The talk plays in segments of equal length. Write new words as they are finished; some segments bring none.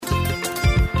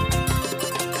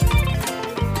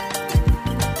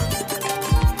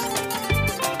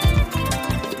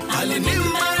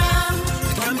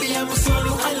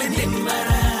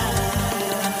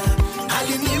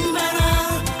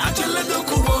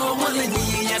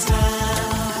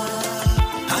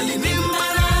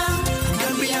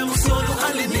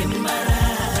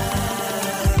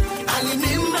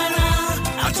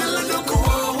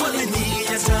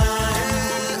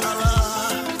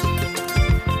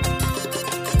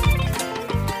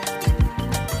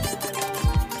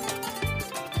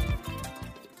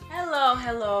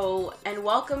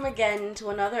welcome again to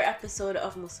another episode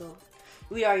of Muso.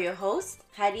 We are your hosts,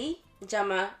 Hadi,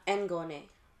 Jama, and Gone.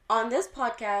 On this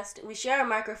podcast, we share a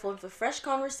microphone for fresh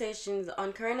conversations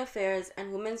on current affairs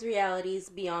and women's realities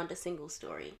beyond a single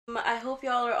story. I hope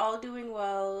y'all are all doing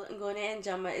well. Gone and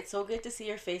Jama, it's so good to see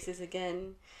your faces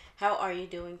again. How are you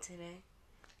doing today?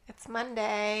 It's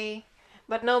Monday,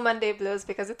 but no Monday blues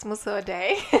because it's Muso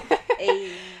Day.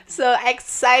 Hey. So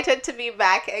excited to be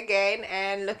back again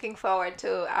and looking forward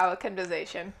to our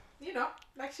conversation. You know,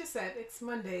 like she said, it's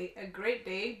Monday, a great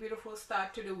day, beautiful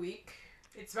start to the week.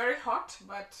 It's very hot,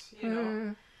 but you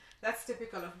know, that's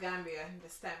typical of Gambia in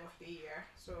this time of the year.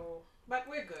 So, but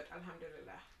we're good,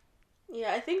 alhamdulillah.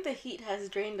 Yeah, I think the heat has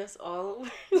drained us all.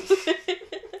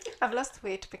 I've lost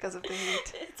weight because of the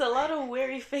heat. It's a lot of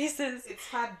weary faces. It's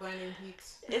hard burning heat.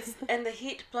 And the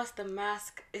heat plus the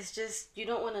mask is just, you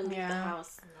don't want to leave the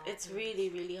house. No, it's really,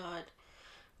 really hard.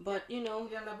 But you know,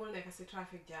 Yalla bul nekk ci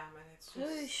traffic jam and it's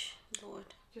just Lord,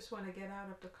 just want to get out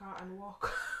of the car and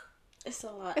walk. it's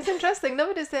a lot. It's interesting.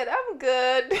 Nobody said, I'm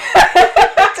good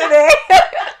today.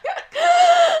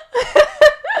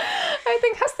 I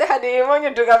think Haste Hadi when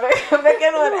you do I'm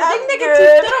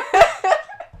good.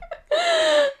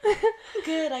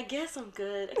 Good, I guess I'm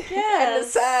good. I And the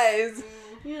guess. size.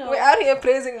 You know, We're out here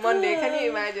praising Monday. Can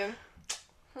you imagine?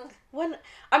 when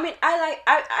I'm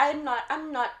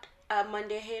not a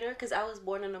Monday hater because I was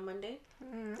born on a Monday.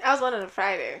 I was born on a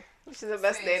Friday, which is the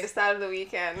best day, the start of the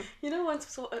weekend. You know,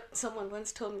 someone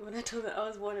once told me when I told them I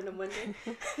was born on a Monday,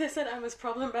 they said I'm as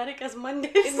problematic as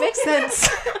Mondays. It makes sense.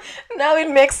 Now it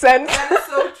makes sense. That is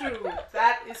so true.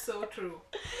 That is so true.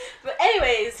 But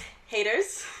anyways,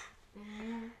 haters.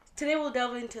 Today we'll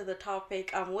delve into the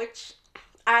topic, which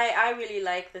I really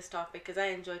like this topic because I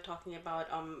enjoy talking about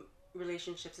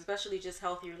relationships, especially just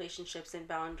healthy relationships and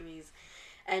boundaries,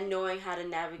 and knowing how to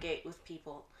navigate with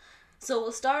people. So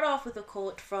we'll start off with a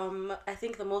quote from, I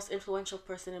think, the most influential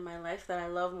person in my life that I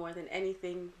love more than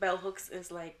anything. Bell Hooks is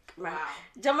like, Wow.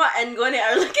 Jama and Gone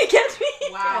are looking at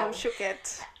me. Wow. I'm shook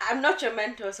it. I'm not your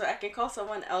mentor, so I can call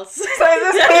someone else. So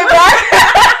is this payback?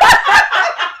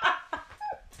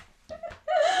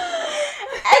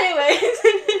 Anyways,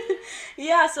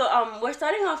 yeah, so we're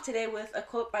starting off today with a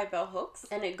quote by Bell Hooks,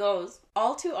 and it goes,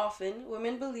 "All too often,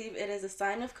 women believe it is a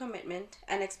sign of commitment,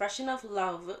 an expression of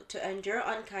love to endure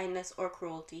unkindness or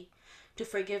cruelty, to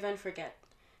forgive and forget.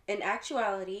 In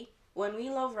actuality, when we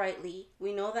love rightly,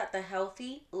 we know that the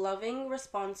healthy, loving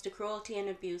response to cruelty and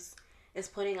abuse is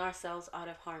putting ourselves out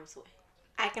of harm's way."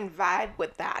 I can vibe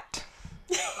with that.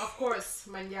 Of course,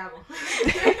 Manyago.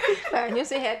 And you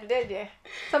say head dead, yeah.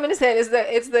 Somebody said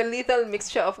it's the lethal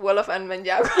mixture of Wolof and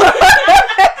Manjago.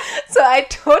 So I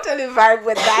totally vibe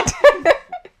with that.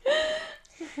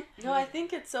 No, I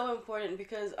think it's so important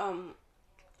because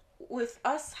with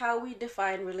us, how we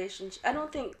define relationship, I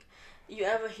don't think you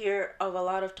ever hear of a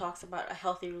lot of talks about a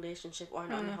healthy relationship or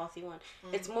not a healthy one.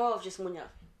 It's more of just munya.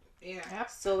 Yeah. Yep.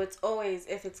 So it's always,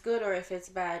 if it's good or if it's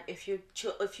bad, if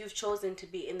you've chosen to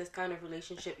be in this kind of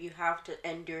relationship, you have to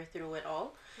endure through it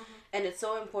all. And it's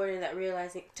so important that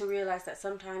realize that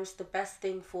sometimes the best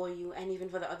thing for you and even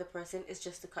for the other person is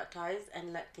just to cut ties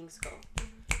and let things go.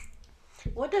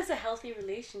 What does a healthy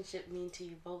relationship mean to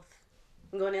you both?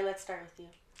 Ngone, let's start with you.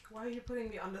 Why are you putting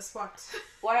me on the spot?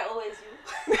 Why always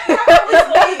you?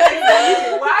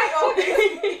 Why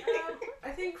always me?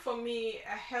 I think for me,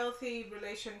 a healthy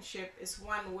relationship is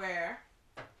one where,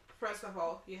 first of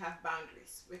all, you have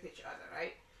boundaries with each other,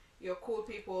 right? You're cool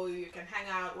people, you can hang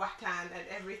out, wahtan and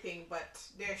everything, but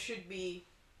there should be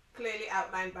clearly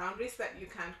outlined boundaries that you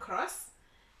can't cross.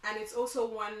 And it's also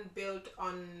one built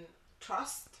on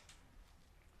trust,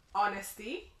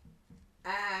 honesty,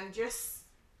 and just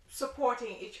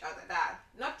supporting each other. That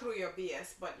not through your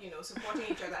BS, but you know, supporting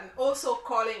each other and also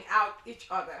calling out each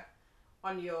other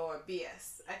on your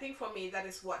BS. I think for me that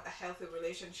is what a healthy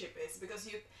relationship is, because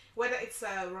you, whether it's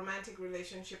a romantic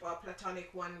relationship or a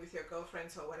platonic one with your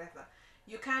girlfriends or whatever,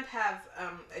 you can't have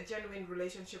a genuine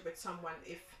relationship with someone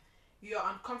if you're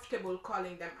uncomfortable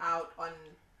calling them out on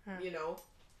you know,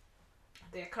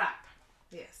 their crap.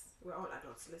 Yes, we're all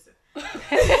adults, listen.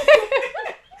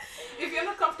 If you're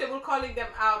not comfortable calling them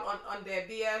out on their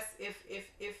BS,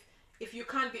 if you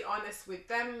can't be honest with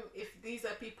them, if these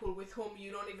are people with whom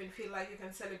you don't even feel like you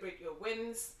can celebrate your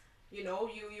wins, you know,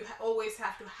 you always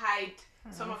have to hide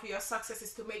some of your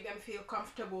successes to make them feel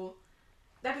comfortable,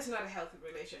 that is not a healthy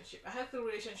relationship. A healthy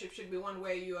relationship should be one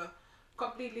where you are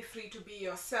completely free to be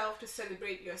yourself, to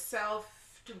celebrate yourself,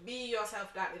 to be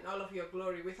yourself, that in all of your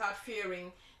glory, without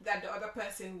fearing that the other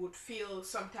person would feel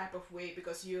some type of way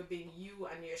because you're being you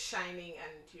and you're shining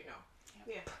and, you know.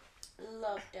 Yeah.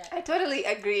 Love that. I totally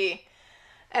agree.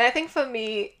 And I think for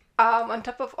me, on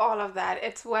top of all of that,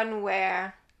 it's one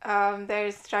where there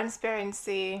is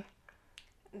transparency,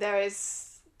 there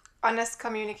is honest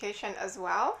communication as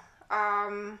well.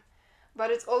 But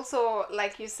it's also,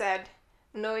 like you said,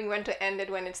 knowing when to end it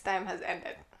when its time has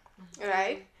ended,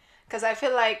 right? Because I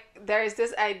feel like there is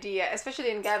this idea,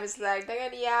 especially in Gab, it's like,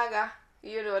 "Danga yaga,"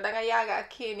 "Danga yaga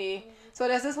akini." So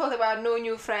there's this whole thing about no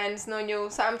new friends, no new.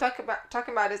 So I'm talking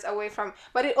about this away from,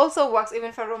 but it also works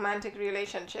even for romantic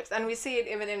relationships, and we see it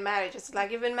even in marriage. It's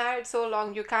like you've been married so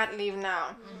long, you can't leave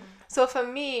now. So for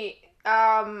me,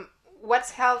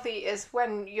 what's healthy is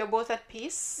when you're both at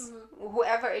peace,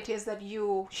 whoever it is that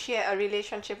you share a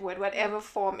relationship with, whatever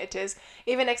form it is,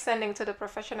 even extending to the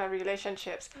professional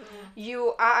relationships,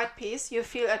 you are at peace, you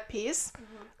feel at peace,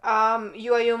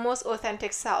 you are your most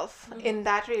authentic self in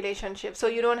that relationship. So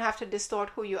you don't have to distort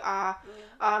who you are,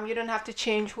 you don't have to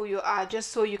change who you are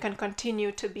just so you can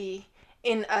continue to be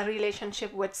in a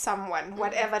relationship with someone,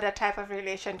 whatever the type of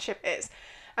relationship is.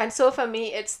 And so for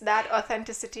me, it's that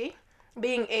authenticity,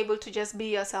 being able to just be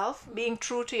yourself, being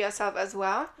true to yourself as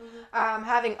well,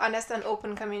 having honest and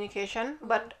open communication,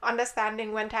 but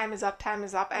understanding when time is up,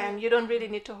 and you don't really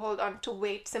need to hold on to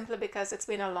wait simply because it's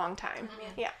been a long time.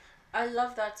 Yeah. I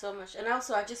love that so much. And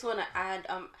also, I just want to add,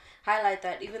 highlight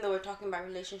that even though we're talking about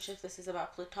relationships, this is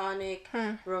about platonic,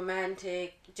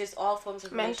 romantic, just all forms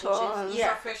of relationships.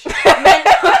 Yeah.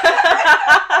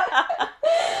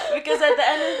 Because at the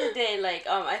end of the day, like,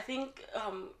 I think,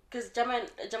 because Jama,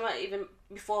 even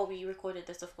before we recorded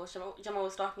this, of course, Jama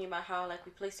was talking about how, like,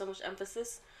 we place so much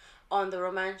emphasis on the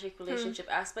romantic relationship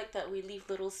aspect that we leave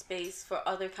little space for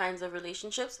other kinds of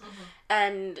relationships.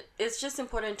 And it's just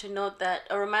important to note that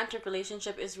a romantic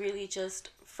relationship is really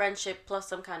just friendship plus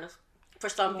some kind of, for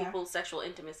some people, sexual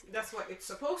intimacy. That's what it's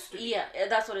supposed to be. Yeah,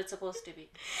 that's what it's supposed to be.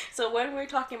 So when we're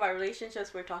talking about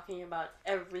relationships, we're talking about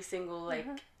every single, like,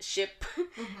 ship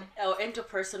or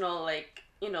interpersonal, like,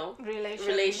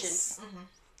 relations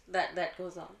that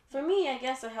goes on. For me, I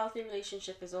guess a healthy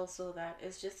relationship is also that.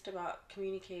 It's just about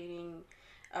communicating,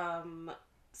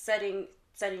 setting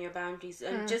your boundaries,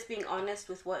 and just being honest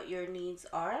with what your needs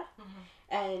are,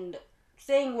 and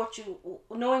saying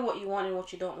knowing what you want and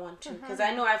what you don't want to. Because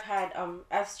I know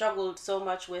I've struggled so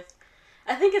much with.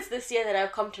 I think it's this year that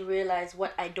I've come to realize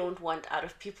what I don't want out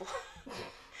of people.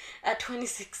 At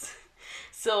 26,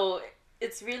 so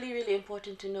it's really, really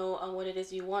important to know what it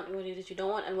is you want and what it is you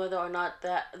don't want, and whether or not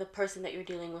the person that you're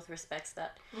dealing with respects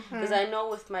that. Because I know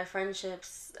with my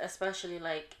friendships, especially,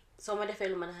 like, so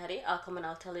I'll come and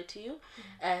I'll tell it to you,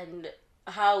 and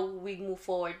how we move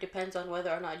forward depends on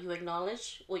whether or not you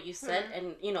acknowledge what you said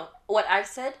and what I've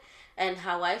said and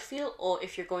how I feel, or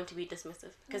if you're going to be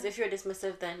dismissive. Because if you're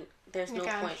dismissive, then there's no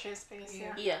point.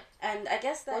 Yeah. And I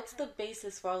guess what's the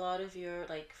basis for a lot of your,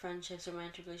 like, friendships,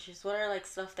 romantic relationships? What are, like,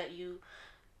 stuff that you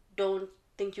don't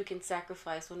think you can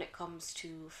sacrifice when it comes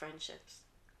to friendships?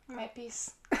 My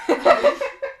peace.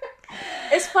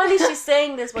 It's funny she's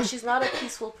saying this, but she's not a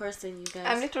peaceful person, you guys.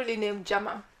 I'm literally named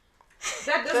Jama.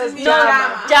 That doesn't mean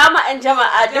Jama and Jama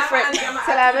are different.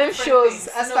 Salaam shows,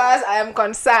 as far as I am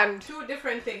concerned. Two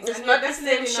different things. It's not the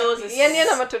same shows. It's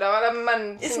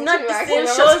not the same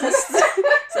shows.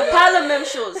 It's Parliament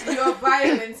shows. Your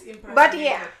violence impersonator. But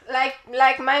yeah,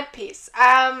 like my piece.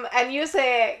 And you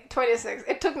say 26.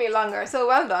 It took me longer, so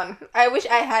well done. I wish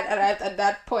I had arrived at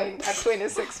that point at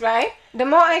 26, right? The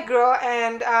more I grow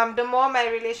and the more my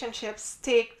relationships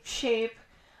take shape,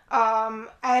 the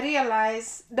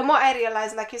more I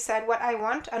realize, like you said, what I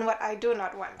want and what I do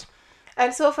not want.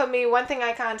 And so for me, one thing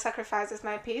I can't sacrifice is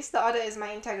my peace. The other is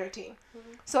my integrity.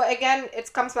 So again,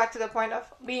 it comes back to the point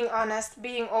of being honest,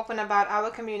 being open about our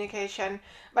communication.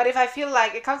 But if I feel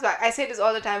like it comes back, I say this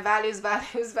all the time, values.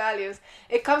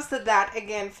 It comes to that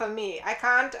again for me. I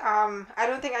can't, I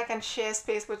don't think I can share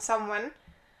space with someone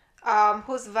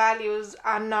whose values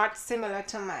are not similar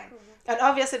to mine. And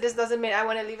obviously this doesn't mean I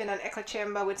want to live in an echo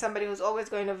chamber with somebody who's always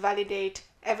going to validate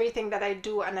everything that I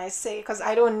do and I say, because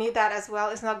I don't need that as well.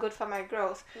 It's not good for my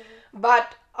growth.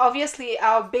 But obviously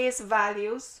our base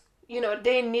values,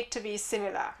 they need to be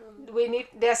similar.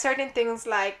 There are certain things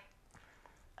like,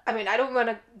 I don't want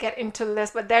to get into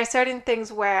this, but there are certain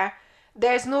things where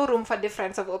there's no room for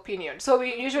difference of opinion. So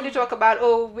we usually talk about,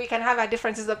 we can have our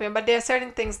differences of opinion, but there are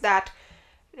certain things that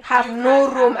have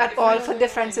no room at all for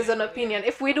differences in opinion.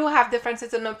 If we do have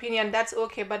differences in opinion, that's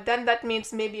okay, but then that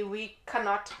means maybe we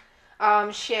cannot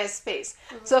share space.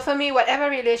 So for me, whatever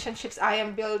relationships I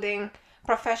am building,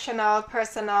 professional,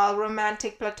 personal,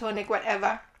 romantic, platonic,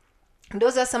 whatever,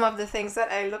 those are some of the things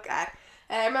that I look at.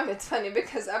 And I remember it's funny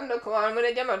because I'm not going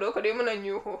to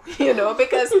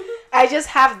because I just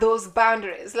have those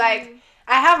boundaries. Like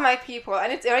I have my people,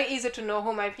 and it's very easy to know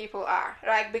who my people are,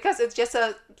 right? Because it's just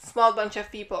a small bunch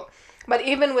of people. But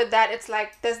even with that, it's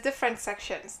like there's different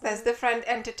sections, there's different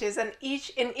entities, and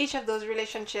in each of those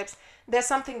relationships, there's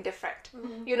something different.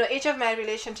 You know, each of my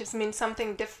relationships means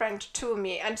something different to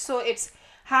me, and so it's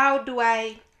how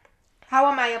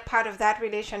am I a part of that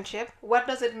relationship? What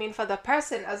does it mean for the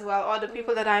person as well, or the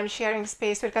people that I'm sharing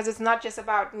space with? Because it's not just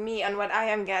about me and what I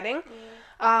am getting.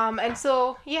 And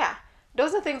so, yeah,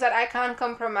 those are things that I can't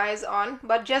compromise on,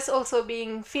 but just also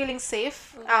feeling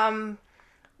safe,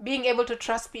 being able to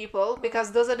trust people,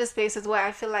 because those are the spaces where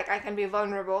I feel like I can be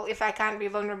vulnerable. If I can't be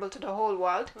vulnerable to the whole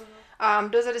world,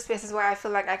 those are the spaces where I feel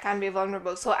like I can be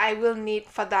vulnerable. So I will need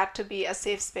for that to be a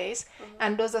safe space.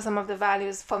 And those are some of the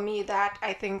values for me that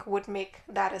I think would make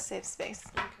that a safe space.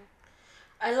 Okay.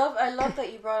 I love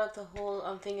that you brought up the whole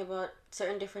thing about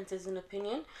certain differences in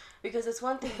opinion, because it's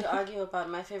one thing to argue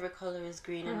about my favorite color is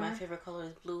green and my favorite color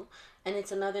is blue, and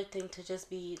it's another thing to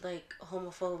just be like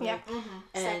homophobic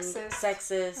and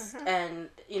sexist and,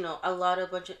 you know,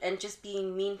 and just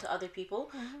being mean to other people,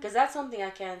 because that's something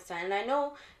I can't stand. And I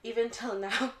know even till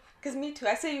now, because me too,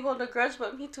 I say you hold a grudge,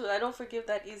 but me too, I don't forgive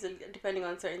that easily depending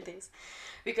on certain things.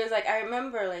 Because, like, I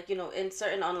remember, like, you know, in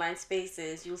certain online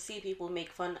spaces, you'll see people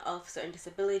make fun of certain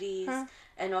disabilities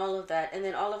and all of that. And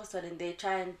then all of a sudden, they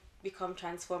try and become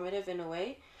transformative in a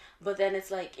way. But then it's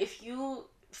like, if you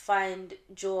find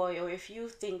joy or if you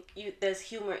think there's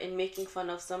humor in making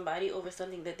fun of somebody over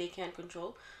something that they can't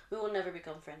control, we will never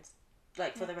become friends,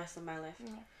 like, for the rest of my life.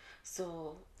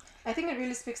 So I think it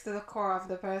really speaks to the core of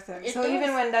the person. So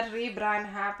even when that rebrand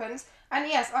happens, and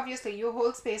yes, obviously you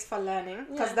hold space for learning,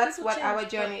 because that's what our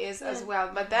journey is as well.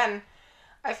 But then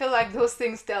I feel like those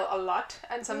things tell a lot,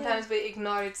 and sometimes we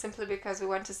ignore it simply because we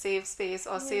want to save space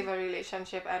or save a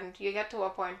relationship, and you get to a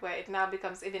point where it now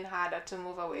becomes even harder to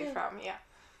move away from.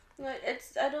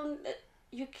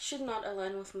 You should not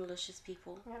align with malicious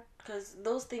people, because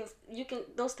those things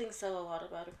tell a lot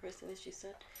about a person, as you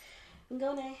said.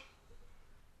 Ngone.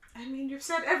 I mean, you've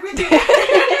said everything.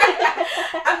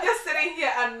 I'm just sitting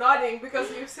here and nodding because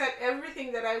you've said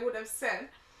everything that I would have said.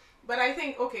 But I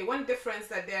think, okay, one difference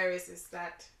that there is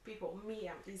that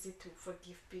I'm easy to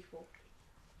forgive people.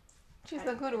 She's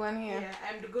the good one here. Yeah,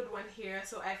 I'm the good one here,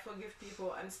 so I forgive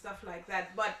people and stuff like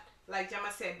that. But like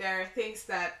Jama said, there are things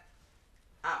that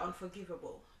are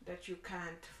unforgivable that you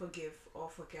can't forgive or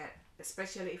forget,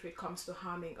 especially if it comes to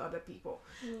harming other people.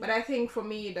 But I think for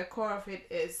me, the core of it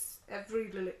is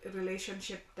every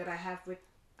relationship that I have with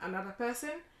another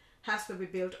person has to be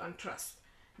built on trust,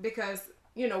 because,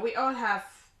 you know, we all have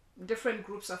different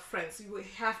groups of friends. We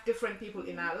have different people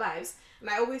in our lives, and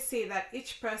I always say that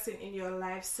each person in your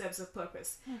life serves a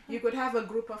purpose. You could have a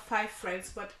group of 5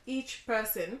 friends, but each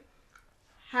person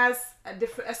has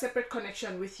a separate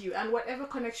connection with you, and whatever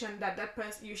connection that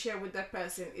person you share with that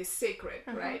person is sacred,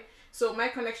 right? So my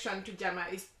connection to Jama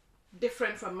is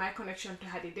different from my connection to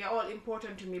Hadi. They're all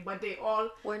important to me, but they all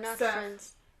we're not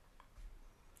friends.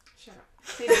 Shut up.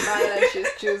 See the violence she's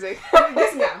choosing.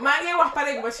 This guy, Mange was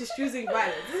paling, but she's choosing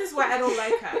violence. This is why I don't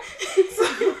like her.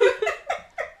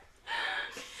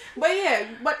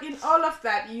 But in all of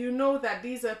that, you know that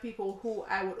these are people who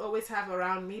I would always have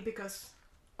around me, because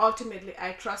ultimately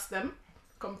I trust them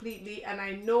completely, and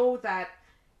I know that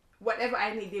whatever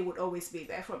I need, they would always be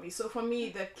there for me. So for me,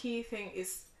 the key thing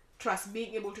is trust,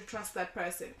 being able to trust that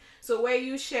person. So where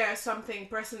you share something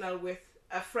personal with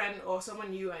a friend or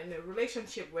someone you are in a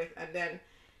relationship with, and then,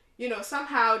 you know,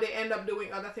 somehow they end up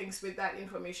doing other things with that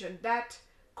information, that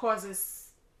causes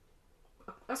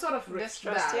a sort of risk.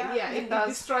 It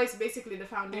destroys basically the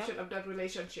foundation of that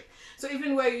relationship. So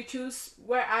even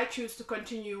where I choose to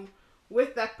continue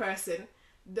with that person,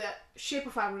 the shape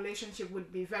of our relationship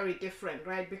would be very different,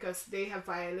 right? Because they have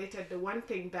violated the one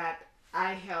thing that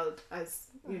I held as,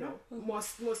 you know,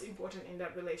 most important in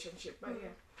that relationship. But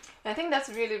I think that's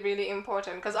really, really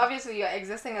important, because obviously you're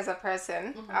existing as a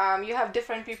person. You have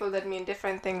different people that mean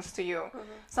different things to you.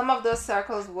 Some of those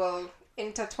circles will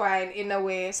intertwine in a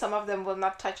way, some of them will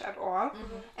not touch at all.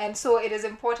 And so it is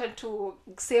important to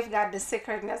safeguard the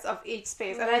sacredness of each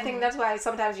space. And I think that's why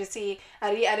sometimes you see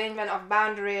a rearrangement of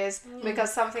boundaries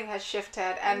because something has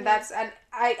shifted. And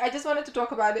I just wanted to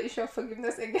talk about the issue of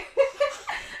forgiveness again.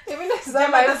 Even though it's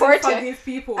not my forte.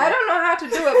 I don't know how to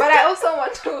do it, but I also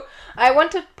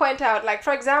want to point out, like,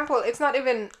 for example, it's not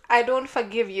even I don't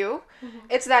forgive you.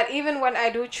 It's that even when I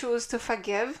do choose to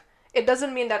forgive, it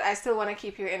doesn't mean that I still want to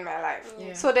keep you in my life.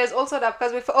 Yeah. So there's also that,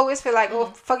 because we always feel like, oh,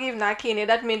 forgive Nakini,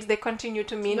 that means they continue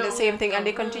to mean the same thing and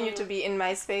they continue to be in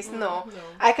my space. No.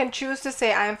 I can choose to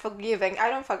say I am forgiving. I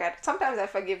don't forget. Sometimes I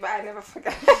forgive, but I never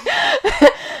forget.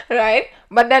 Right?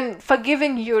 But then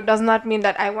forgiving you does not mean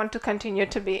that I want to continue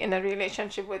to be in a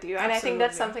relationship with you. And I think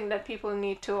that's something that people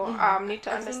need to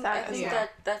understand. I think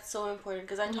that's so important,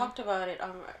 because I talked about it.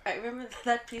 I remember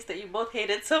that piece that you both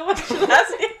hated so much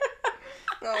last year.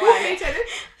 I hated it.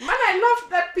 Man, I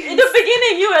loved that piece. In the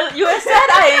beginning, you were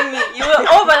side eyeing me. You were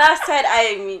over last side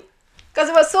eyeing me. Because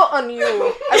it was so on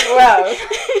you as well.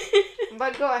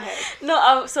 But go ahead. No,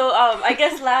 I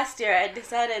guess last year I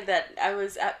decided that I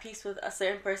was at peace with a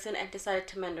certain person and decided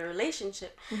to mend a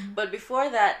relationship. But before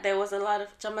that, there was a lot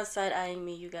of Jama side eyeing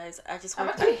me, you guys. I just I'm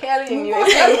want actually hearing you.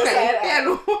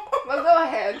 Hello. Well, go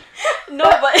ahead. No,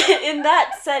 but in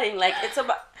that setting, like, it's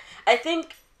about, I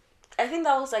think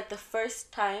that was like the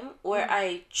first time where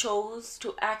I chose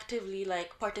to actively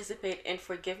like participate in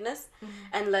forgiveness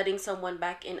and letting someone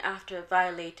back in after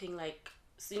violating, like,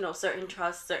 certain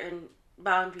trust, certain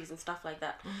boundaries and stuff like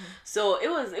that. So it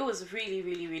was really,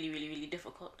 really, really, really, really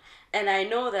difficult. And I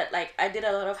know that, like, I did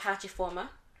a lot of hachifoma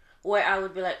where I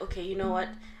would be like, okay, you know what,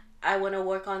 I want to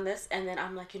work on this, and then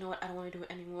I'm like, you know what, I don't want to do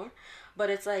it anymore.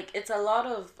 But it's like, it's a lot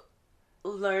of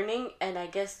learning, and I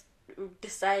guess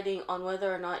deciding on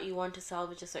whether or not you want to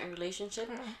salvage a certain relationship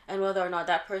and whether or not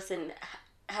that person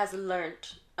has learned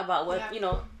about what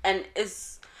and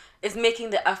is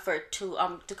making the effort to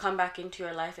come back into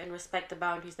your life and respect the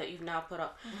boundaries that you've now put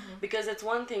up. Because it's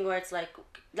one thing where it's like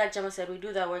Jama said, we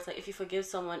do that where it's like, if you forgive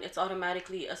someone, it's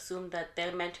automatically assumed that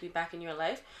they're meant to be back in your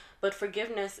life. But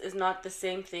forgiveness is not the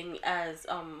same thing as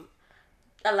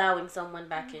allowing someone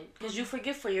back in, because you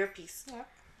forgive for your peace.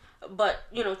 But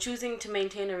choosing to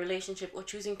maintain a relationship or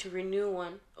choosing to renew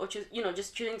one, or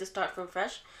just choosing to start from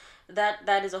fresh,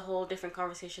 that is a whole different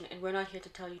conversation, and we're not here to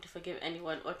tell you to forgive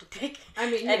anyone or to take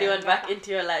anyone back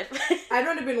into your life. I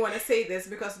don't even want to say this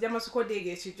because Jamasuko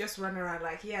Dege should just run around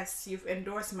like, yes, you've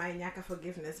endorsed my Nyaka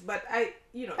forgiveness, but I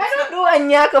don't do a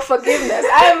Nyaka forgiveness.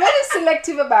 I am very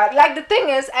selective about it. Like, the thing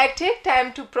is, I take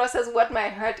time to process what my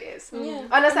hurt is.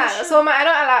 Understand? Sure. So I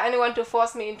don't allow anyone to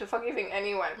force me into forgiving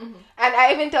anyone. And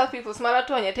I even tell people, Smala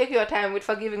Tonya, take your time with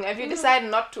forgiving. If you decide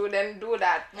not to, then do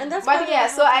that. And that's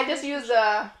so I just use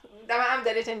I'm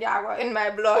dedicating Jago in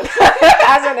my blood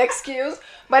as an excuse.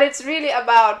 But it's really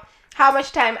about how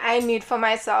much time I need for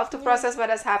myself to process what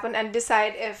has happened and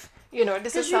decide if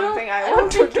this is something I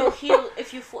want to do.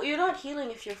 You're not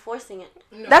healing if you're forcing it.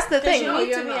 No. That's the thing.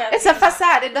 It's a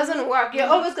facade. It doesn't work. You're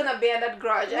always gonna bear that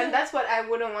grudge, and that's what I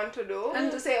wouldn't want to do. And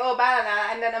to say, oh,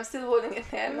 banana, and then I'm still holding it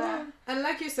there. And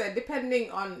like you said, depending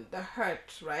on the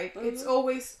hurt, right? It's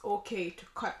always okay to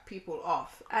cut people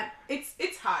off, and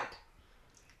it's hard.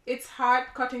 It's hard.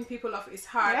 Cutting people off is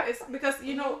hard. Yep. It's because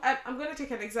I'm going to take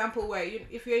an example where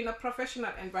if you're in a professional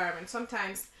environment,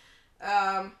 sometimes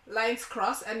lines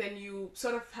cross, and then you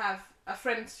sort of have a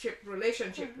friendship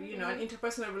relationship, an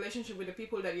interpersonal relationship with the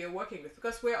people that you're working with,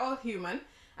 because we're all human,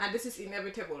 and this is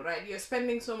inevitable, right? You're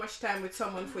spending so much time with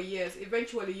someone for years.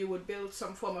 Eventually, you would build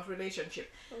some form of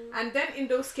relationship, and then in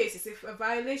those cases, if a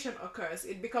violation occurs,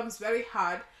 it becomes very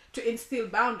hard to instill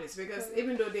boundaries, because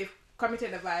even though they've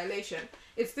committed a violation,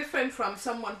 it's different from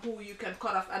someone who you can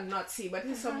cut off and not see, but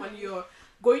this is someone you're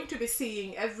going to be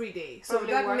seeing every day. So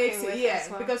probably that makes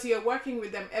it well. because you're working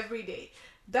with them every day.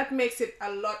 That makes it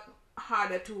a lot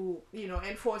harder to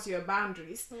enforce your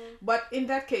boundaries. But in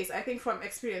that case, I think from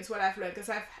experience, what I've learned, because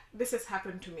this has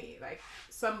happened to me, like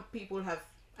some people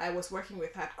I was working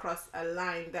with had crossed a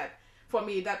line that for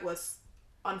me that was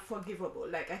unforgivable.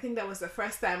 Like, I think that was the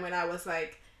first time when I was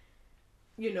like,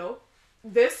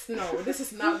 this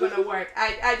is not gonna work.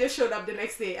 I just showed up the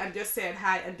next day and just said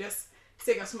hi and just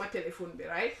sang a smart telephone bill,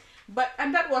 right?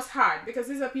 And that was hard because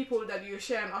these are people that you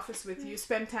share an office with, you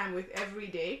spend time with every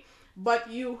day, but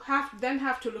you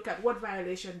have to look at what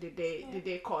violation did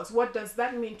they cause. What does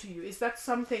that mean to you? Is that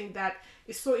something that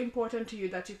is so important to you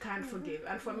that you can't forgive?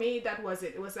 And for me, that was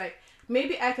it. It was like,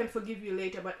 maybe I can forgive you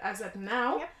later, but as of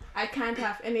now, I can't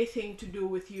have anything to do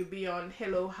with you beyond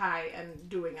hello, hi, and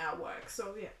doing our work.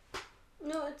 So yeah.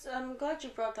 No, I'm glad you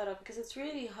brought that up, because it's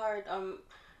really hard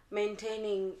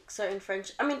maintaining certain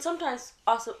friendships. I mean, sometimes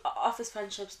also office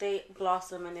friendships, they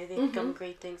blossom and they become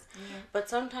great things, but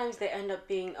sometimes they end up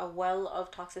being a well of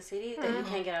toxicity that you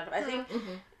can't get out of. I think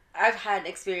I've had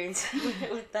experience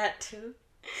with that too.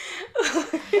 I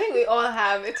think we all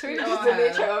have. It's really just the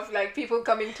nature of like people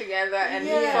coming together and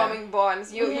forming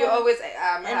bonds. You always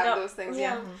have those things.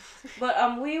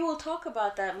 But we will talk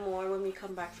about that more when we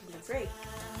come back from the break.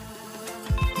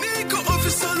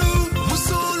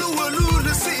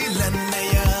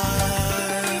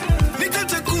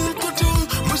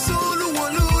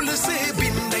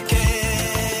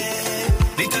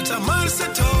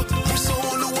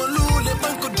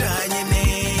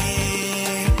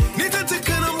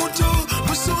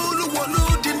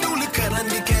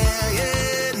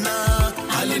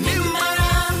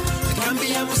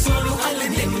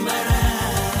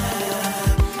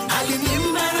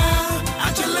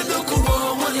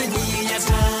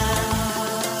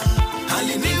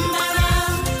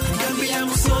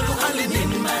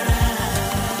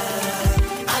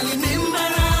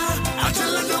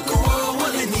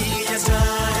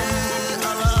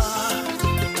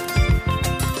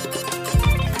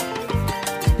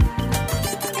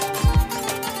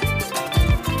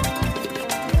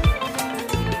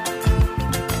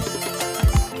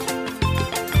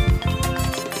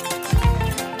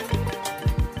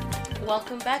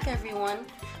 Welcome back, everyone.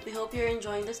 We hope you're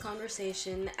enjoying this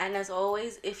conversation. And as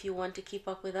always, if you want to keep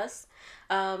up with us,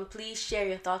 please share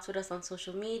your thoughts with us on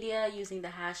social media using the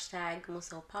hashtag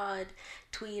MusoPod.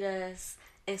 Tweet us,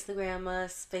 Instagram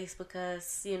us, Facebook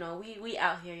us. You know, we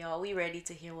out here, y'all. We ready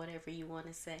to hear whatever you want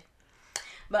to say.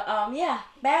 But yeah,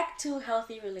 back to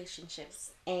healthy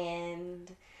relationships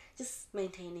and just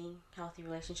maintaining healthy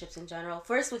relationships in general.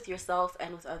 First with yourself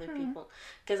and with other people,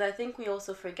 because I think we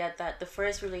also forget that the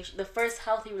first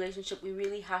healthy relationship we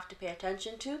really have to pay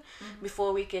attention to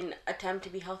before we can attempt to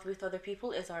be healthy with other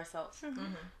people is ourselves.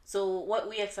 So what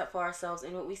we accept for ourselves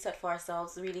and what we set for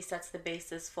ourselves really sets the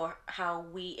basis for how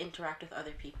we interact with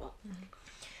other people.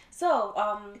 So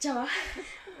Gemma,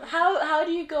 how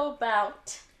do you go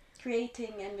about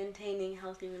creating and maintaining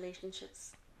healthy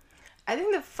relationships? I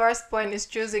think the first point is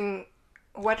choosing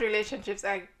what relationships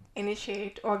I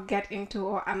initiate or get into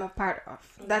or I'm a part of.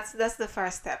 That's the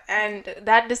first step. And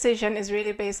that decision is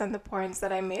really based on the points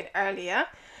that I made earlier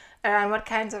around what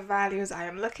kinds of values I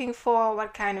am looking for,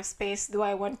 what kind of space do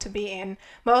I want to be in,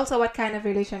 but also what kind of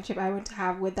relationship I want to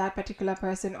have with that particular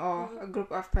person or a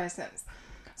group of persons.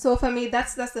 So for me,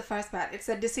 that's the first part. It's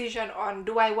a decision on,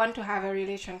 do I want to have a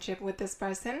relationship with this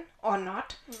person or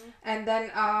not? And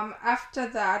then after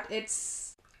that,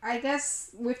 it's, I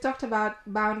guess we've talked about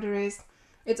boundaries.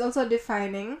 It's also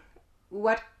defining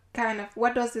what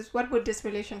would this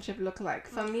relationship look like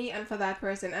for me and for that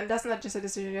person. And that's not just a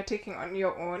decision you're taking on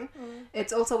your own.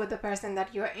 It's also with the person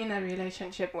that you're in a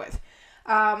relationship with.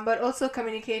 But also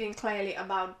communicating clearly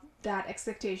about that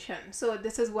expectation. So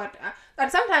this is what,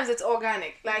 and sometimes it's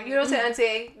organic. Like you don't sit and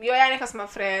say, you're Yannick my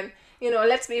friend,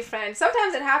 let's be friends.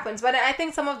 Sometimes it happens, but I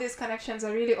think some of these connections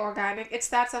are really organic. It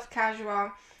starts off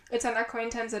casual. It's an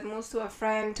acquaintance that moves to a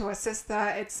friend, to a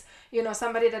sister. It's,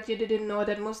 somebody that you didn't know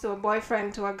that moves to a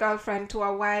boyfriend, to a girlfriend, to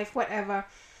a wife, whatever,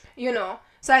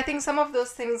 So I think some of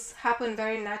those things happen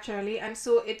very naturally. And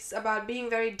so it's about being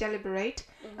very deliberate,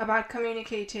 about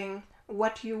communicating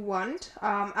what you want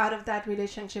out of that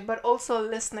relationship, but also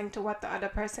listening to what the other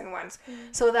person wants,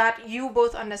 so that you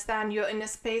both understand you're in a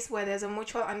space where there's a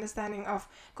mutual understanding of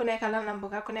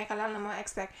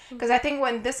expect. Because I think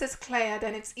when this is clear,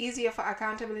 then it's easier for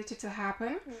accountability to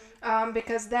happen,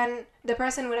 because then the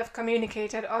person would have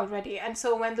communicated already. And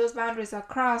so when those boundaries are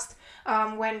crossed,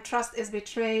 when trust is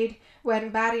betrayed, when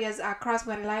barriers are crossed,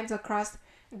 when lines are crossed,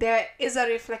 there is a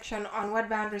reflection on what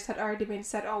boundaries had already been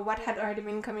set or what had already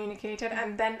been communicated,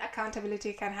 and then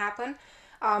accountability can happen,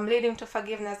 leading to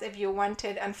forgiveness if you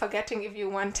wanted, and forgetting if you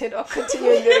wanted, or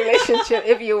continuing the relationship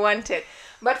if you wanted.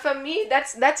 But for me,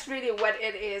 that's really what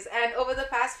it is. And over the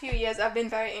past few years, I've been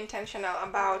very intentional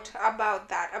about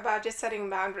that, about just setting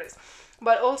boundaries,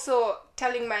 but also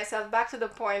telling myself, back to the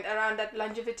point around that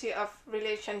longevity of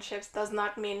relationships does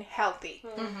not mean healthy.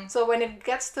 So when it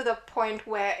gets to the point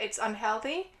where it's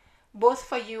unhealthy, both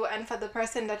for you and for the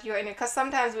person that you're in it, because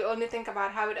sometimes we only think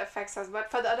about how it affects us, but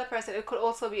for the other person it could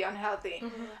also be unhealthy.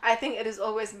 I think it is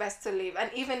always best to leave,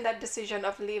 and even that decision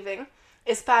of leaving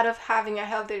is part of having a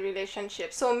healthy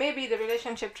relationship. So maybe the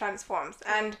relationship transforms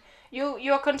and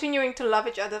you're continuing to love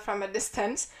each other from a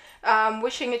distance,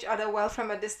 wishing each other well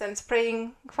from a distance,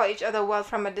 praying for each other well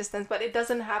from a distance, but it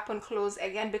doesn't happen close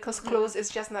again, because close is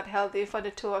just not healthy for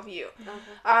the two of you.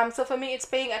 So for me, it's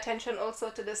paying attention also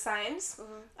to the signs,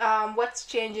 what's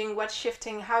changing, what's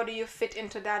shifting, how do you fit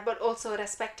into that, but also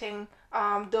respecting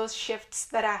those shifts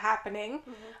that are happening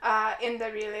in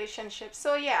the relationship.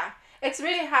 So yeah, it's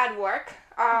really hard work,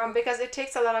 because it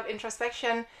takes a lot of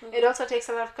introspection. It also takes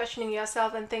a lot of questioning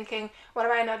yourself and thinking, what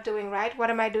am I not doing right? What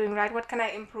am I doing right? What can I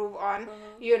improve on?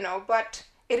 But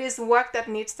it is work that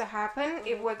needs to happen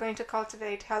if we're going to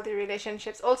cultivate healthy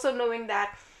relationships. Also knowing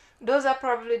that those are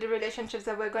probably the relationships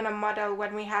that we're going to model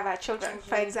when we have our children,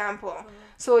 for example.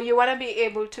 So you want to be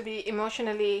able to be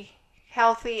emotionally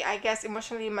healthy, I guess,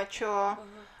 emotionally mature.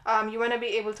 You want to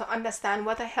be able to understand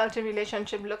what a healthy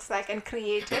relationship looks like and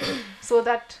create it so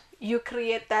that you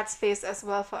create that space as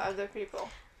well for other people.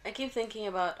 I keep thinking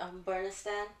about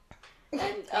Burnistan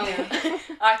and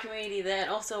our community there,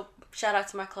 and also shout out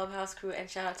to my clubhouse crew and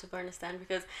shout out to Burnistan,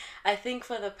 because I think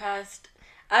for the past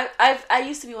I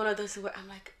used to be one of those who were, I'm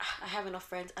like, I have enough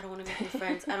friends, I don't want to make new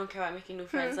friends, I don't care about making new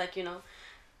friends, like, you know,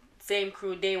 same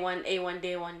crew, day one, A1,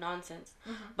 day one nonsense.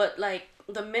 But like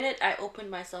the minute I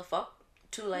opened myself up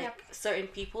to like certain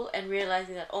people and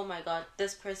realizing that, oh my god,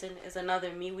 this person is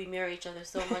another me, we mirror each other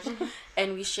so much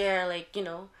and we share, like, you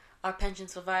know, our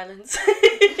penchants for violence.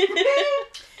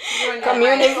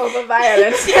 Communing over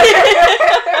violence.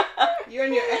 You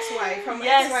and your ex-wife. From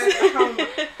yes. ex-wife from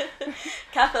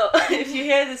Catho, if you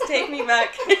hear this, take me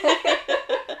back.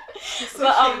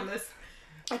 so shameless.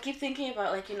 I keep thinking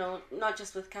about, like, you know, not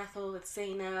just with Catho, with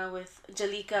Sena, with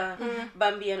Jalika,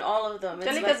 Bambi, and all of them. It's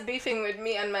Jalika's like, beefing with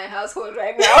me and my household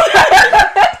right now.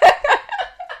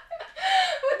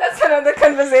 But that's another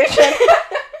conversation.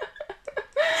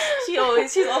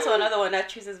 she's also another one that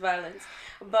chooses violence.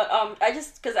 But I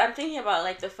just, because I'm thinking about,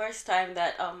 like, the first time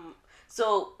that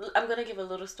so I'm gonna give a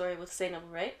little story with Sena,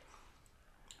 right?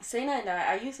 Sena and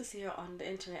I used to see her on the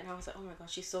internet and I was like, oh my god,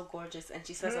 she's so gorgeous and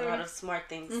she says a lot of smart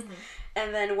things.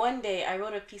 And then one day I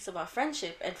wrote a piece about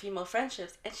friendship and female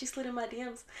friendships and she slid in my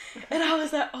DMs and I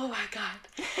was like, oh my god,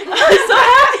 I was so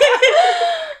happy.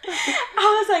 I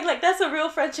was like that's a real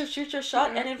friendship shoot your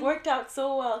shot, and it worked out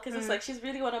so well because it's like she's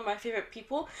really one of my favorite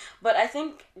people. But I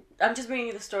think I'm just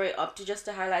bringing the story up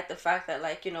to highlight the fact that,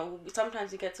 like, you know,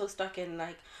 sometimes you get so stuck in,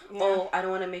 like, oh, I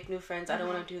don't want to make new friends, I don't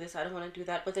want to do this, I don't want to do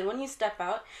that. But then when you step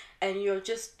out and you're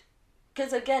just,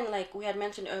 because again, like we had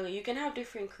mentioned earlier, you can have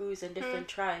different crews and different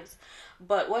tribes,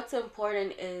 but what's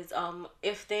important is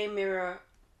if they mirror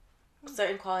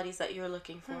certain qualities that you're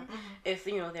looking for, if,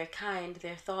 you know, they're kind,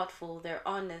 they're thoughtful, they're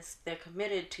honest, they're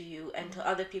committed to you and to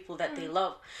other people that they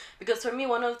love. Because for me,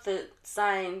 one of the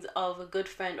signs of a good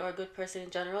friend or a good person in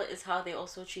general is how they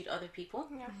also treat other people.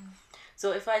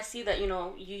 So if I see that, you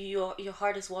know, your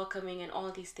heart is welcoming and all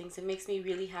these things, it makes me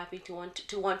really happy to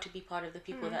want to be part of the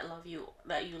people that love you,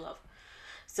 that you love.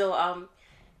 So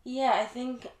yeah, I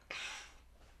think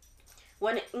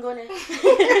when I'm gonna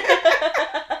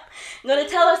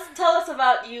tell us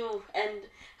about you and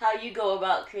how you go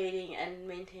about creating and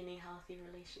maintaining healthy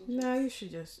relationships. No,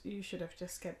 you should have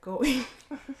just kept going.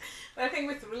 But I think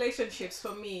with relationships,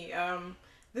 for me,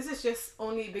 this is just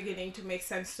only beginning to make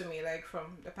sense to me, like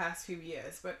from the past few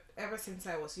years. But ever since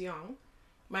I was young,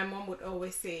 my mom would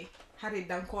always say, "Hari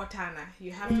dankotana,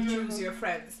 you have to choose your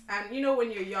friends." And you know,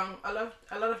 when you're young, a lot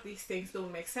of these things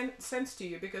don't make sense to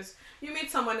you, because you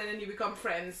meet someone and then you become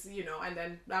friends, you know, and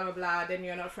then blah blah blah, then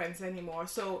you're not friends anymore.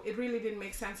 So it really didn't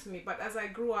make sense to me. But as I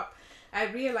grew up, I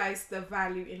realized the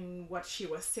value in what she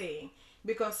was saying.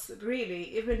 Because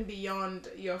really, even beyond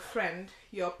your friend,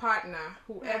 your partner,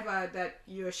 whoever that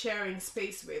you're sharing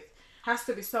space with, has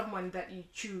to be someone that you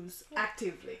choose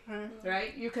actively,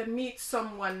 right? You can meet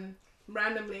someone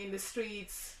randomly in the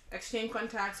streets, exchange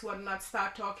contacts, whatnot,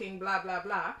 start talking, blah, blah,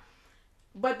 blah.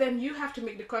 But then you have to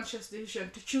make the conscious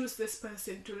decision to choose this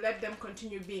person, to let them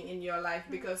continue being in your life,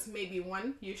 because maybe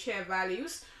one, you share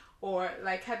values, or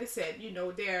like Hadi said, you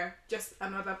know, they're just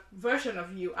another version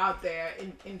of you out there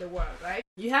in the world, right?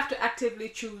 You have to actively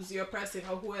choose your person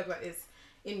or whoever is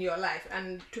in your life.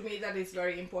 And to me, that is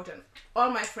very important.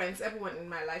 All my friends, everyone in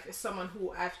my life is someone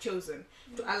who I've chosen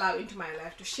to allow into my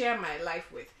life, to share my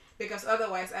life with. Because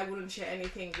otherwise I wouldn't share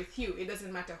anything with you. It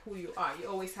doesn't matter who you are. You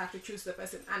always have to choose the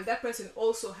person. And that person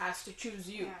also has to choose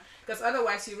you. Because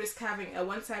otherwise you risk having a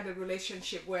one-sided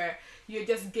relationship where you're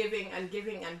just giving and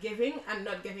giving and giving and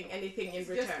not getting anything in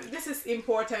return. This is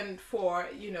important for,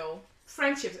 you know,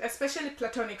 friendships, especially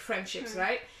platonic friendships,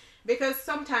 right? Because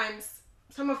sometimes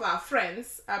some of our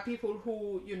friends are people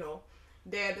who, you know,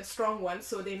 they're the strong ones,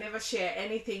 so they never share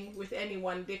anything with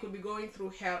anyone. They could be going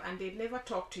through hell and they never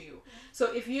talk to you.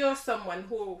 So if you're someone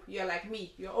who, you're like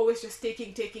me, you're always just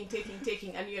taking,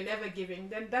 and you're never giving,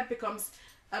 then that becomes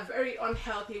a very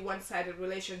unhealthy one-sided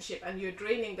relationship, and you're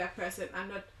draining that person and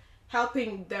not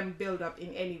helping them build up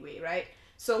in any way, right?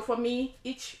 So for me,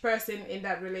 each person in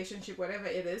that relationship, whatever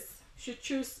it is, should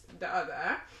choose the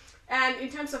other. And in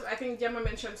terms of, I think Gemma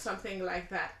mentioned something like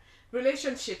that,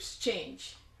 relationships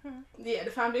change. Yeah,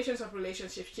 the foundations of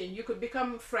relationships change. You could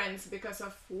become friends because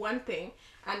of one thing,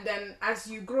 and then as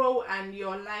you grow and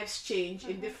your lives change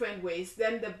in different ways,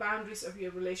 then the boundaries of your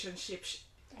relationship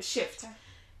shift.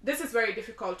 This is very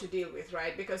difficult to deal with,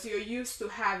 right? Because you're used to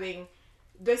having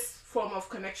this form of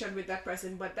connection with that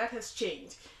person, but that has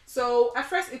changed. So at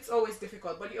first it's always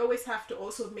difficult, but you always have to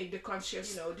also make the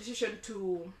conscious, decision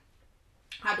to,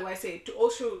 how do I say, to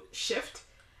also shift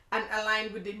and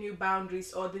align with the new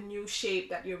boundaries or the new shape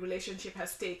that your relationship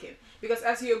has taken. Because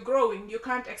as you're growing, you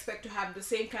can't expect to have the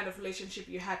same kind of relationship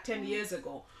you had 10 years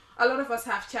ago. A lot of us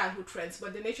have childhood friends,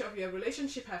 but the nature of your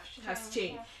relationship has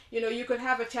changed. You could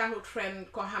have a childhood friend,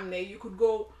 Kohamne, you could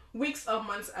go weeks or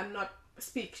months and not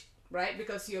speak, right?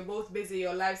 Because you're both busy,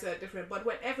 your lives are different. But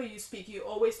whenever you speak, you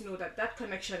always know that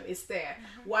connection is there.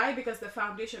 Why? Because the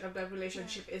foundation of that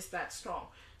relationship is that strong.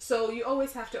 So you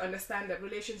always have to understand that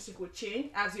relationship will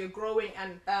change as you're growing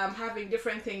and having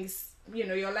different things,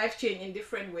 your life change in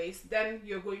different ways. Then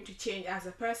you're going to change as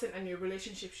a person and your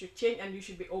relationship should change, and you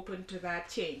should be open to that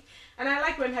change. And I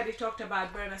like when Hadi talked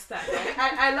about Berna Stan. Right?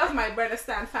 I love my Berna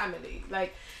Stan family.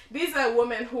 Like, these are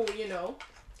women who,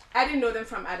 I didn't know them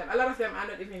from Adam. A lot of them are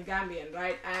not even Gambian,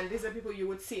 right? And these are people you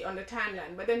would see on the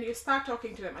timeline. But then you start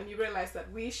talking to them and you realize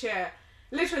that we share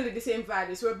literally the same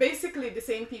values. We're basically the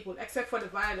same people, except for the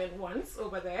violent ones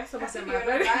over there. Some of them are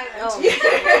very violent.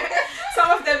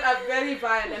 Some of them are very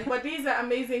violent. But these are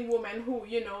amazing women who,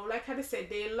 like Hadi said,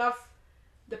 they love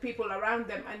the people around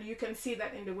them, and you can see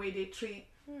that in the way they treat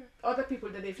other people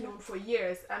that they've known for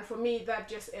years. And for me, that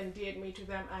just endeared me to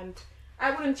them, and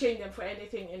I wouldn't change them for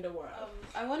anything in the world.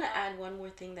 I want to add one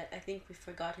more thing that I think we've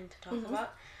forgotten to talk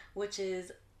about, which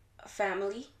is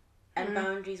family and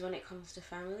boundaries when it comes to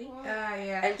family.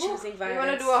 And choosing violence. We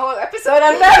want to do a whole episode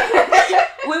on that.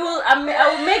 We will.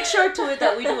 I will make sure to it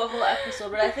that we do a whole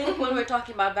episode. But I think when we're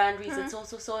talking about boundaries, it's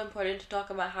also so important to talk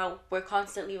about how we're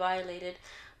constantly violated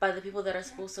by the people that are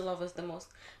supposed to love us the most.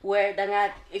 Where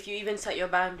if you even set your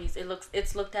boundaries,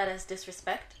 it's looked at as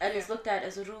disrespect, and it's looked at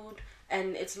as rude,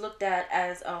 and it's looked at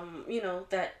as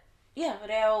that. Yeah,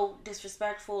 real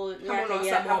disrespectful.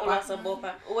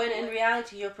 When in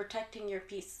reality, you're protecting your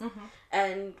peace,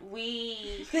 and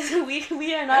we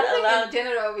are not allowed. In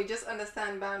general, we just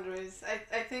understand boundaries.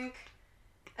 I think,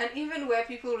 and even where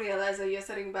people realize that you're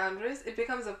setting boundaries, it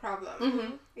becomes a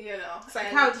problem. It's like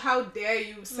how dare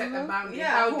you set a boundary?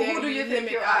 Yeah, how dare who do you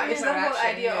think you are? It's the whole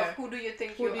idea of who do you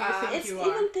think you are. It's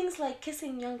even things like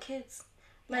kissing young kids.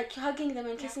 Like hugging them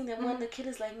and kissing them when the kid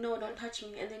is like, no, don't touch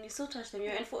me, and then you still touch them.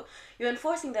 You're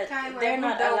enforcing that they're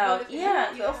not allowed.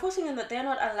 Yeah, you're enforcing them that they're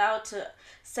not allowed to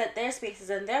set their spaces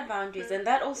and their boundaries, and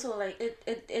that also like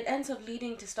it ends up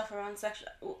leading to stuff around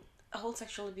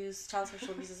sexual abuse. Child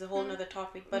sexual abuse is a whole nother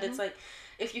topic, but it's like,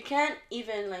 if you can't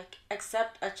even like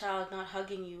accept a child not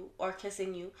hugging you or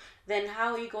kissing you, then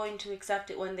how are you going to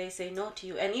accept it when they say no to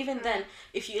you? And even then,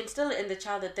 if you instill it in the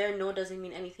child that their no doesn't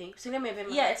mean anything, it's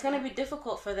going to be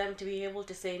difficult for them to be able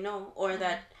to say no, or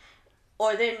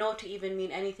or their no to even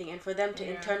mean anything, and for them to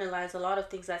internalize a lot of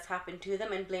things that's happened to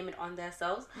them and blame it on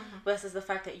themselves versus the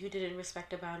fact that you didn't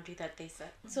respect a boundary that they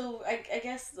set. So I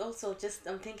guess also just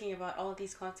I'm thinking about all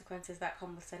these consequences that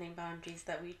come with setting boundaries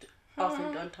that we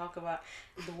often don't talk about.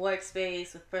 The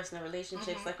workspace, with personal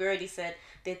relationships, like we already said,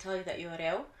 they tell you that you're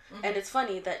reo, and it's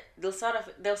funny that they'll start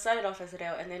it off as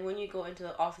reo, and then when you go into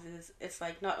the offices, it's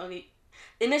like not only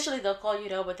initially they'll call you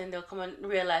reo, but then they'll come and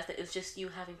realize that it's just you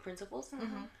having principles.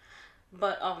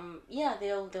 But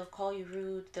they'll call you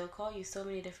rude, they'll call you so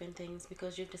many different things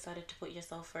because you've decided to put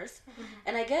yourself first.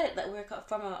 And I get it that we're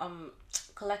from a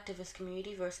collectivist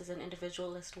community versus an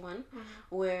individualist one,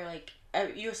 where like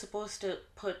you're supposed to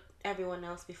put everyone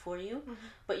else before you,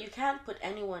 but you can't put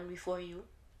anyone before you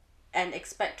and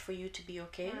expect for you to be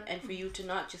okay and for you to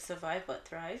not just survive but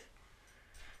thrive.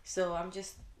 So I'm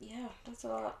just that's a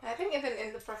lot. I think even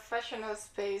in the professional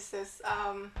spaces,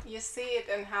 you see it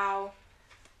in how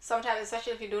sometimes,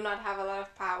 especially if you do not have a lot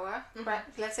of power, right?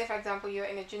 Let's say, for example, you're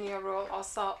in a junior role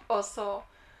also,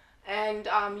 and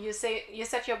you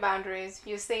set your boundaries,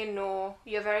 you say no,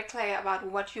 you're very clear about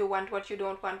what you want, what you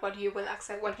don't want, what you will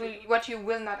accept, what you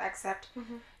will not accept.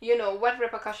 What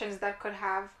repercussions that could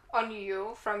have on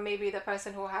you from maybe the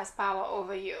person who has power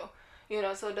over you.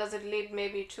 So does it lead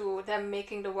maybe to them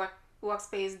making the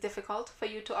workspace difficult for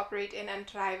you to operate in and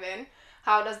thrive in?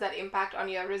 How does that impact on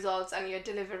your results and your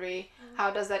delivery?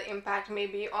 How does that impact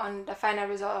maybe on the final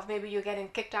result of maybe you getting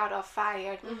kicked out or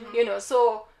fired?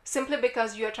 So simply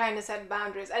because you're trying to set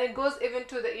boundaries. And it goes even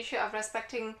to the issue of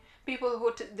respecting people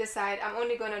who decide, I'm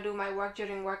only going to do my work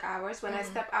during work hours. When I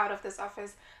step out of this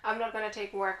office, I'm not going to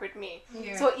take work with me.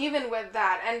 So even with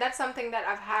that, and that's something that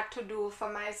I've had to do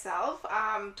for myself,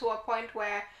 to a point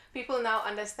where people now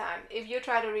understand if you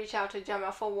try to reach out to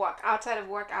Gemma for work outside of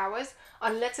work hours,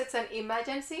 unless it's an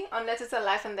emergency, unless it's a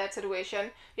life and death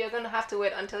situation, you're going to have to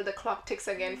wait until the clock ticks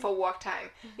again for work time,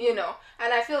 you know.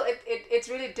 And I feel it's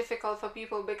really difficult for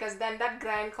people because then that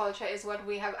grind culture is what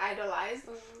we have idolized.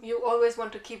 You always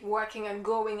want to keep working and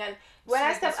going, and when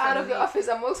I step out of the office,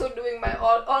 I'm also doing my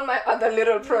all my other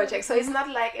little projects. So it's not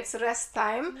like it's rest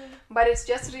time, but it's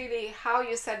just really how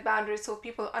you set boundaries so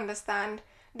people understand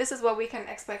this is what we can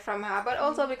expect from her. But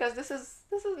also because this is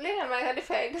laying on my head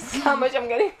effect. This is how much I'm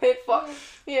getting paid for,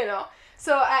 you know.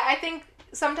 So I think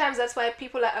sometimes that's why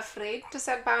people are afraid to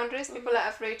set boundaries. People are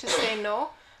afraid to say no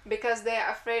because they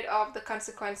are afraid of the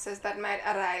consequences that might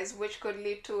arise, which could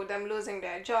lead to them losing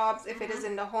their jobs if it is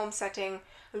in the home setting,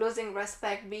 losing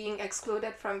respect, being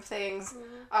excluded from things.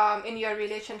 In your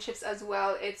relationships as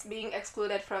well, it's being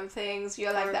excluded from things.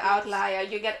 You're like the outlier.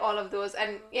 You get all of those,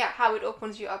 and how it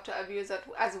opens you up to abuse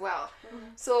as well.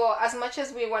 So as much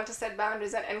as we want to set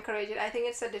boundaries and encourage it, I think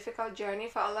it's a difficult journey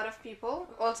for a lot of people.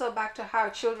 Also back to how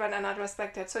children are not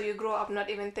respected, so you grow up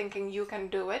not even thinking you can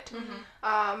do it.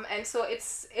 And so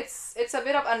it's a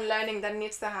bit of unlearning that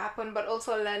needs to happen, but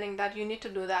also learning that you need to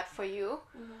do that for you,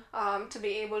 to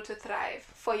be able to thrive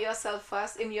for yourself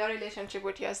first in your relationship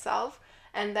with yourself,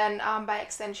 and then by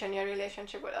extension your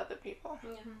relationship with other people.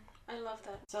 I love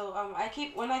that. So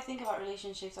when I think about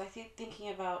relationships, I keep thinking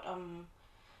about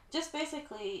just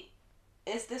basically,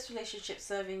 is this relationship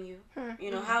serving you?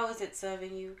 You know, how is it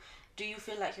serving you? Do you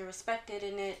feel like you're respected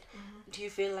in it? Do you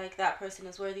feel like that person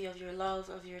is worthy of your love,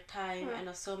 of your time, and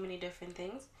of so many different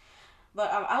things?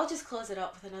 But I'll just close it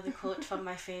up with another quote from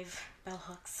my fave, Bell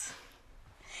Hooks.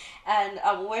 And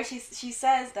where she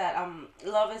says that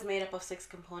love is made up of 6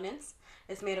 components.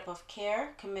 It's made up of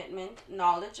care, commitment,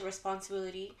 knowledge,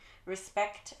 responsibility,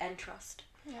 respect, and trust.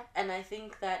 And I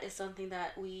think that is something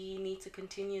that we need to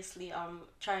continuously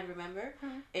try and remember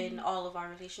in all of our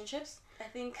relationships. I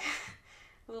think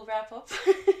we'll wrap up.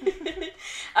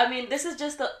 I mean, this is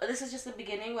just the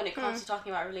beginning when it comes to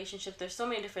talking about relationships. There's so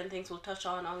many different things we'll touch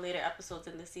on later episodes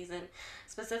in this season.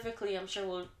 Specifically, I'm sure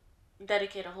we'll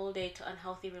dedicate a whole day to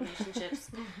unhealthy relationships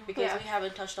because we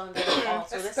haven't touched on that at all.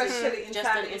 So especially this is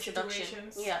just an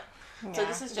introduction. So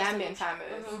this is just Gambian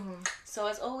families. So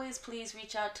as always, please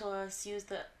reach out to us. Use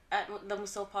the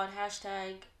 @MusoPod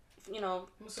hashtag. You know,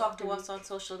 talk to us on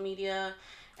social media,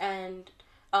 and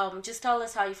just tell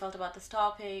us how you felt about this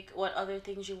topic, what other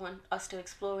things you want us to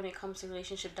explore when it comes to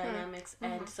relationship dynamics,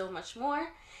 and so much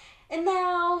more. And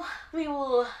now we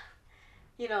will,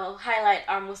 you know, highlight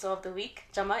our Muso of the week.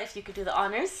 Jama, if you could do the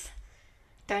honors.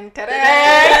 Dun, dun,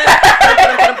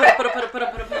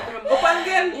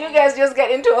 you guys just get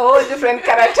into a whole different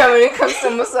character when it comes to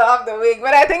Muso of the week.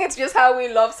 But I think it's just how we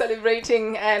love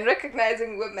celebrating and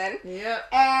recognizing women.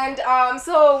 And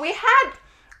so we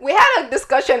had a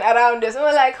discussion around this. We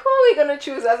were like, who are we gonna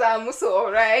choose as our Muso,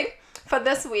 right? For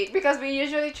this week, because we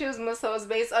usually choose Musos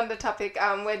based on the topic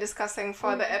we're discussing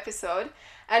for the episode.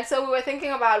 And so we were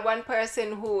thinking about one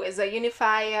person who is a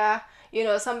unifier, you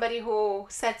know, somebody who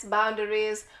sets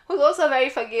boundaries, who's also very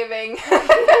forgiving.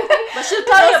 But she'll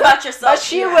tell you about yourself. But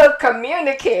she will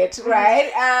communicate, right?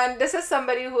 And this is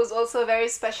somebody who's also very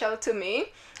special to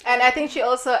me. And I think she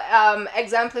also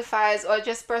exemplifies or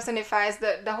just personifies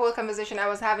the whole conversation I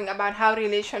was having about how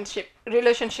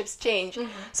relationships change.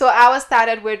 So ours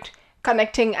started with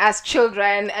connecting as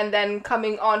children and then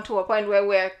coming on to a point where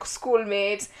we're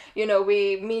schoolmates. You know,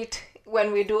 we meet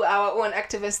when we do our own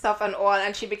activist stuff and all,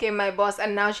 and she became my boss,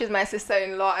 and now she's my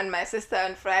sister-in-law and my sister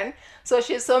and friend. So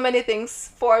she's so many things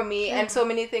for me and so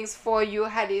many things for you,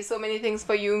 Hadi, so many things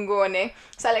for you, Ngone.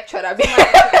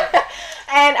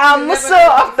 And our Muso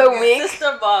of the week,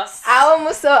 sister boss. Our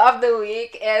Muso of the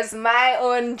week is my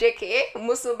own JK,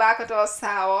 Musu Bakato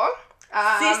Sao,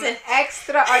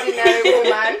 extraordinary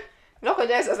woman. Loko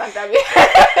Jai Sasantabi.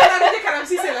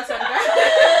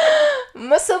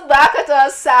 Musu Bakato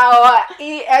Sao,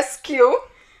 ESQ.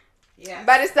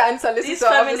 Barrister and Solicitor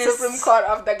of the Supreme Court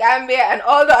of the Gambia, and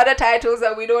all the other titles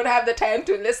that we don't have the time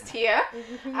to list here.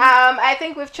 I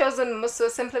think we've chosen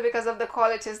Musu simply because of the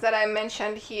qualities that I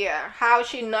mentioned here. How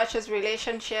she nurtures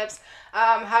relationships,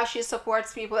 how she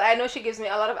supports people. I know she gives me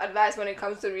a lot of advice when it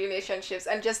comes to relationships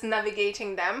and just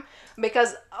navigating them,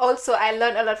 because also I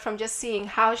learned a lot from just seeing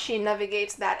how she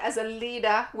navigates that as a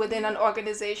leader within an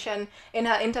organization, in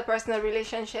her interpersonal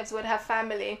relationships with her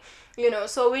family. You know,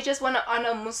 so we just want to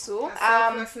honor Musu.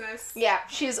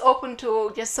 She's open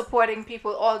to just supporting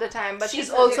people all the time, but she's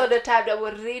also the type that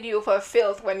will read you for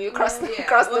filth when you cross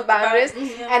the boundaries,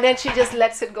 and then she just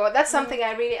lets it go. That's something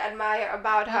I really admire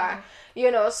about her.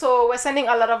 So we're sending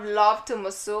a lot of love to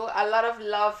Musu, a lot of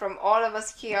love from all of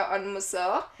us here on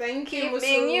Musu. Thank you, Keep Musu.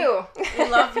 being you. We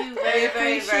love you very,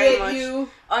 very, very Appreciate much. you.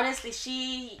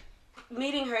 Honestly,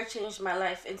 meeting her changed my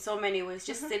life in so many ways.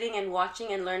 Just sitting and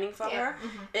watching and learning from her,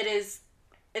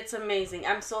 it's amazing.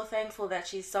 I'm so thankful that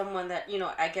she's someone that,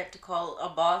 I get to call a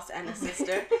boss and a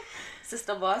sister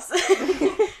boss.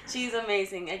 She's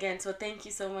amazing again. So thank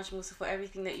you so much, Musa, for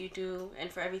everything that you do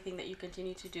and for everything that you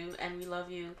continue to do. And we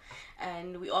love you,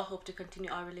 and we all hope to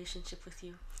continue our relationship with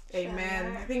you.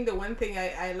 Amen. I think the one thing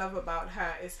I love about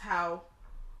her is how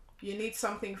you need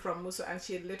something from Musa and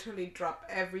she'd literally drop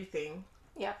everything.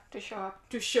 Yeah,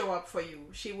 to show up for you.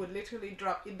 She would literally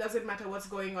drop, it doesn't matter what's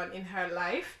going on in her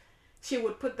life, she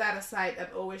would put that aside and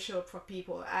always show up for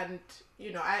people. And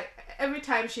every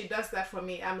time she does that for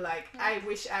me, I'm like, I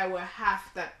wish I were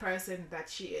half that person that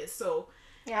she is. So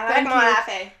thank you.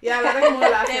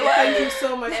 Thank you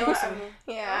so much, Musu.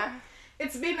 Yeah.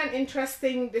 It's been an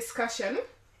interesting discussion,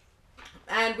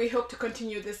 and we hope to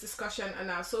continue this discussion on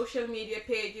our social media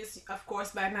pages. Of course,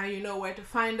 by now you know where to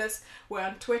find us. We're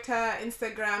on Twitter,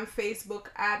 Instagram, Facebook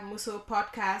at Muso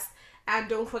Podcast. And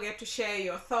don't forget to share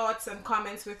your thoughts and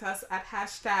comments with us at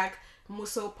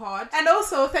 #MusoPod. And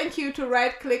also, thank you to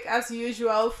Right Click as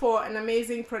usual for an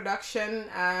amazing production.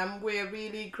 We're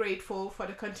really grateful for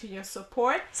the continuous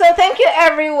support. So thank you,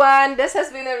 everyone. This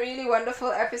has been a really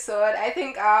wonderful episode. I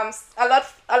think a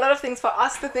lot of things for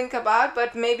us to think about,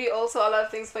 but maybe also a lot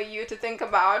of things for you to think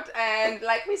about. And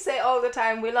like we say all the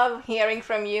time, we love hearing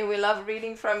from you. We love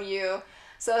reading from you.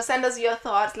 So send us your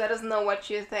thoughts. Let us know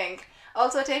what you think.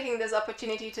 Also taking this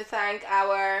opportunity to thank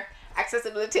our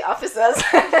accessibility officers,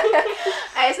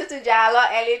 Aissatou Jallow,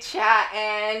 Elliot Shah,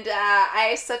 and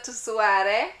Aissatou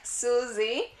Suare,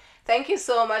 Susie. Thank you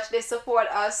so much. They support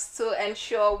us to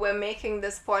ensure we're making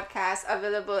this podcast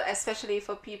available, especially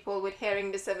for people with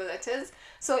hearing disabilities.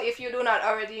 So if you do not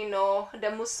already know,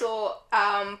 the Muso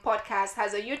podcast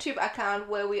has a YouTube account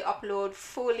where we upload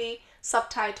fully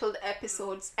subtitled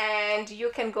episodes, and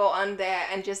you can go on there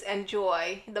and just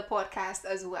enjoy the podcast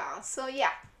as well. So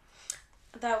yeah.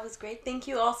 That was great. Thank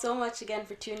you all so much again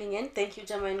for tuning in. Thank you,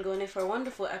 Gemma and Gone, for a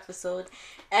wonderful episode.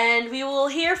 And we will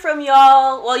hear from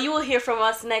y'all. Well, you will hear from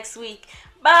us next week.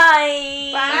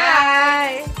 Bye.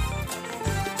 Bye.